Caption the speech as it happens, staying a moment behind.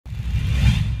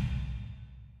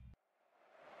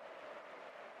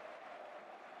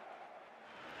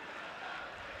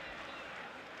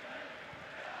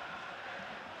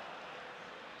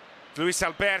Luis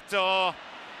Alberto,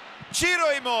 Ciro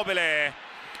Immobile.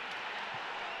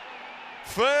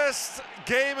 First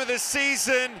game of the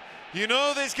season, you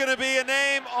know there's going to be a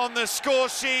name on the score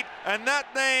sheet, and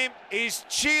that name is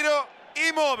Ciro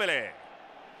Immobile,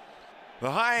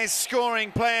 the highest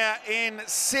scoring player in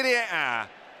Serie A.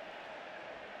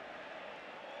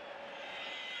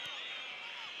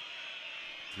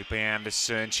 Felipe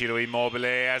Anderson, Ciro Immobile,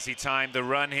 as he timed the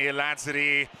run here,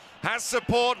 Lazio has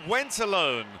support, went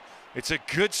alone. It's a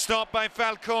good stop by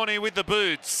Falcone with the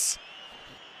boots.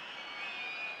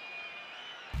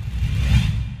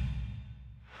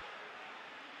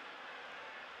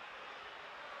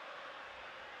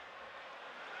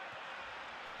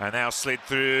 And now slid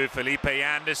through Felipe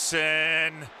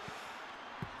Anderson.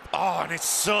 Oh, and it's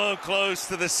so close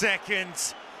to the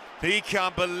second. He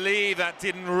can't believe that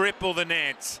didn't ripple the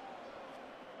net.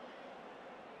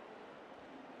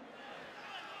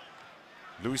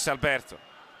 Luis Alberto.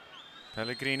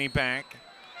 Pellegrini back.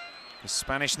 The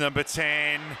Spanish number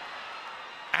 10.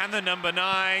 And the number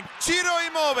 9. Ciro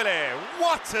Immobile.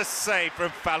 What a save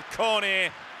from Falcone.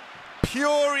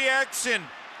 Pure reaction.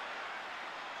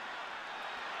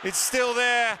 It's still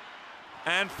there.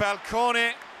 And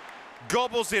Falcone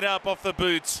gobbles it up off the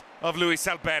boots of Luis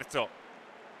Alberto.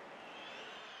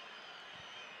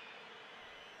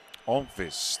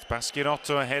 Onvist,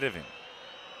 Basquiotto ahead of him.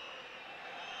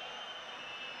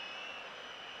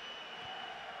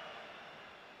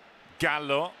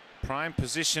 Gallo, prime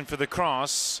position for the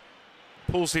cross,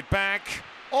 pulls it back.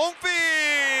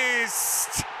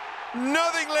 Onvist!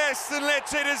 Nothing less than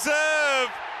Lecce deserve.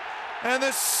 And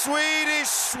the Swedish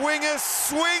swinger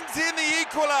swings in the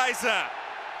equaliser.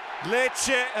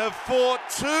 Lecce have fought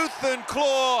tooth and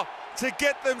claw to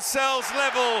get themselves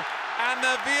level, and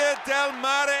the Via del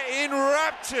Mare in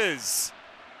raptures.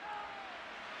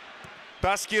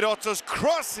 Basquiotto's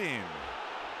crossing.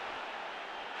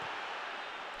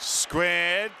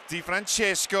 Squared, Di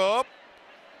Francesco.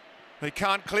 They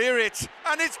can't clear it,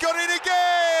 and it's got it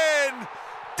again!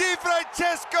 Di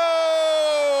Francesco!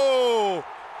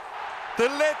 The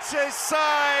Lecce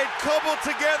side, cobbled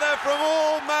together from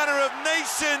all manner of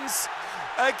nations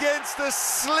against the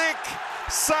slick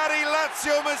Sarri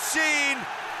Lazio machine,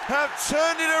 have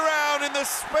turned it around in the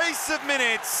space of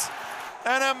minutes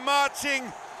and are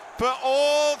marching for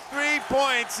all 3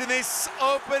 points in this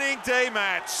opening day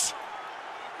match.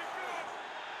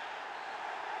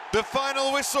 The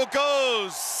final whistle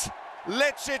goes.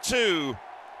 Lecce 2,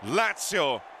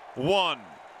 Lazio 1.